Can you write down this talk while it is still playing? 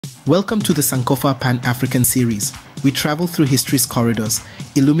Welcome to the Sankofa Pan-African series. We travel through history's corridors,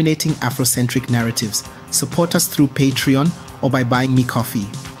 illuminating Afrocentric narratives. Support us through Patreon or by buying me coffee.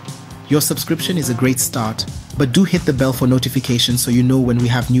 Your subscription is a great start, but do hit the bell for notifications so you know when we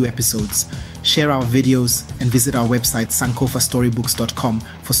have new episodes. Share our videos and visit our website sankofastorybooks.com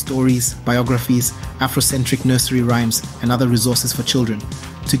for stories, biographies, Afrocentric nursery rhymes, and other resources for children.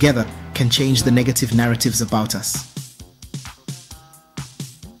 Together can change the negative narratives about us.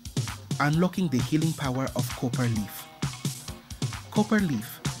 Unlocking the healing power of copper leaf. Copper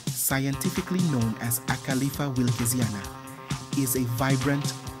leaf, scientifically known as Acalypha wilkesiana, is a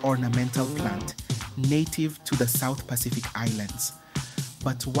vibrant ornamental plant native to the South Pacific Islands,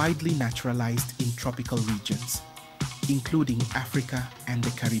 but widely naturalized in tropical regions, including Africa and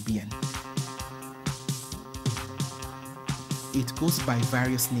the Caribbean. It goes by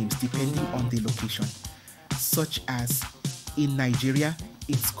various names depending on the location, such as in Nigeria,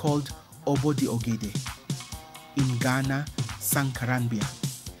 it's called Obo de Ogede, in Ghana, Sankarambia,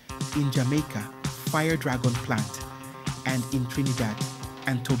 in Jamaica, fire dragon plant, and in Trinidad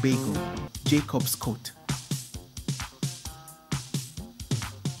and Tobago, Jacob's coat.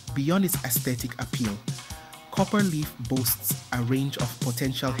 Beyond its aesthetic appeal, copper leaf boasts a range of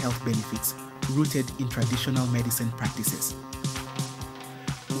potential health benefits rooted in traditional medicine practices.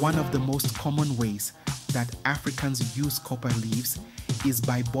 One of the most common ways that Africans use copper leaves is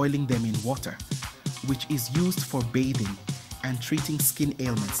by boiling them in water, which is used for bathing and treating skin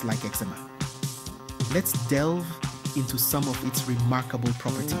ailments like eczema. Let's delve into some of its remarkable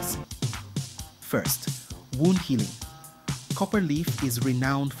properties. First, wound healing. Copper leaf is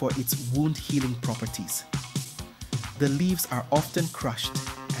renowned for its wound healing properties. The leaves are often crushed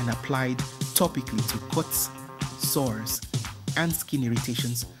and applied topically to cuts, sores, and skin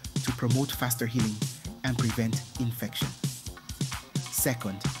irritations to promote faster healing and prevent infection.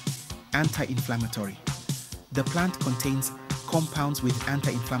 Second, anti-inflammatory. The plant contains compounds with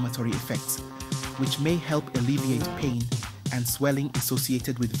anti-inflammatory effects, which may help alleviate pain and swelling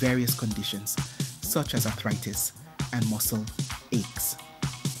associated with various conditions, such as arthritis and muscle aches.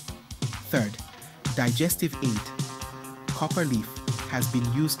 Third, digestive aid. Copper leaf has been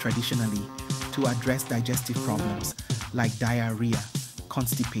used traditionally to address digestive problems like diarrhea,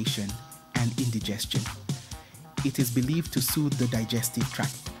 constipation, and indigestion. It is believed to soothe the digestive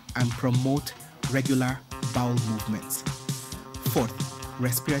tract and promote regular bowel movements. Fourth,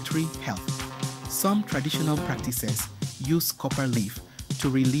 respiratory health. Some traditional practices use copper leaf to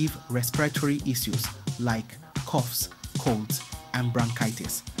relieve respiratory issues like coughs, colds, and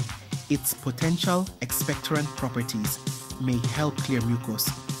bronchitis. Its potential expectorant properties may help clear mucus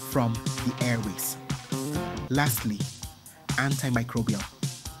from the airways. Lastly, antimicrobial.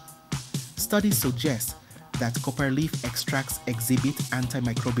 Studies suggest that copper leaf extracts exhibit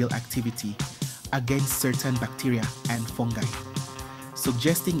antimicrobial activity against certain bacteria and fungi,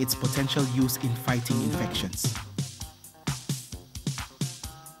 suggesting its potential use in fighting infections.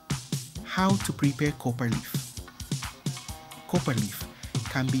 How to prepare copper leaf. Copper leaf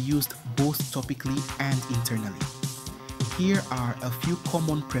can be used both topically and internally. Here are a few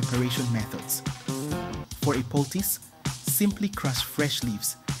common preparation methods. For a poultice, simply crush fresh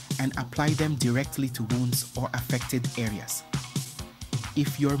leaves and apply them directly to wounds or affected areas.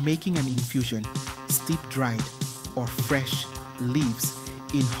 If you're making an infusion, steep dried or fresh leaves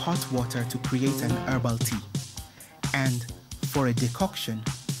in hot water to create an herbal tea. And for a decoction,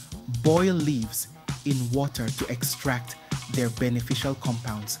 boil leaves in water to extract their beneficial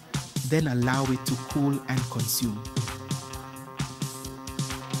compounds, then allow it to cool and consume.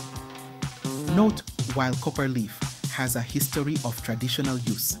 Note, while copper leaf has a history of traditional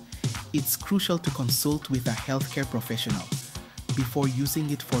use, it's crucial to consult with a healthcare professional before using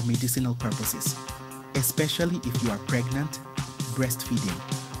it for medicinal purposes, especially if you are pregnant,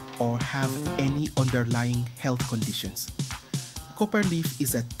 breastfeeding, or have any underlying health conditions. Copper leaf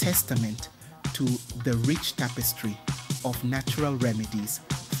is a testament to the rich tapestry of natural remedies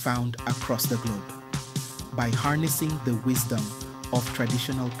found across the globe. By harnessing the wisdom of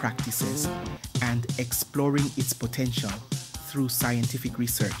traditional practices and exploring its potential through scientific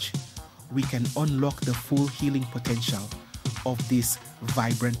research, we can unlock the full healing potential of this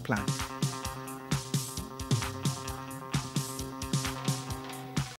vibrant plant.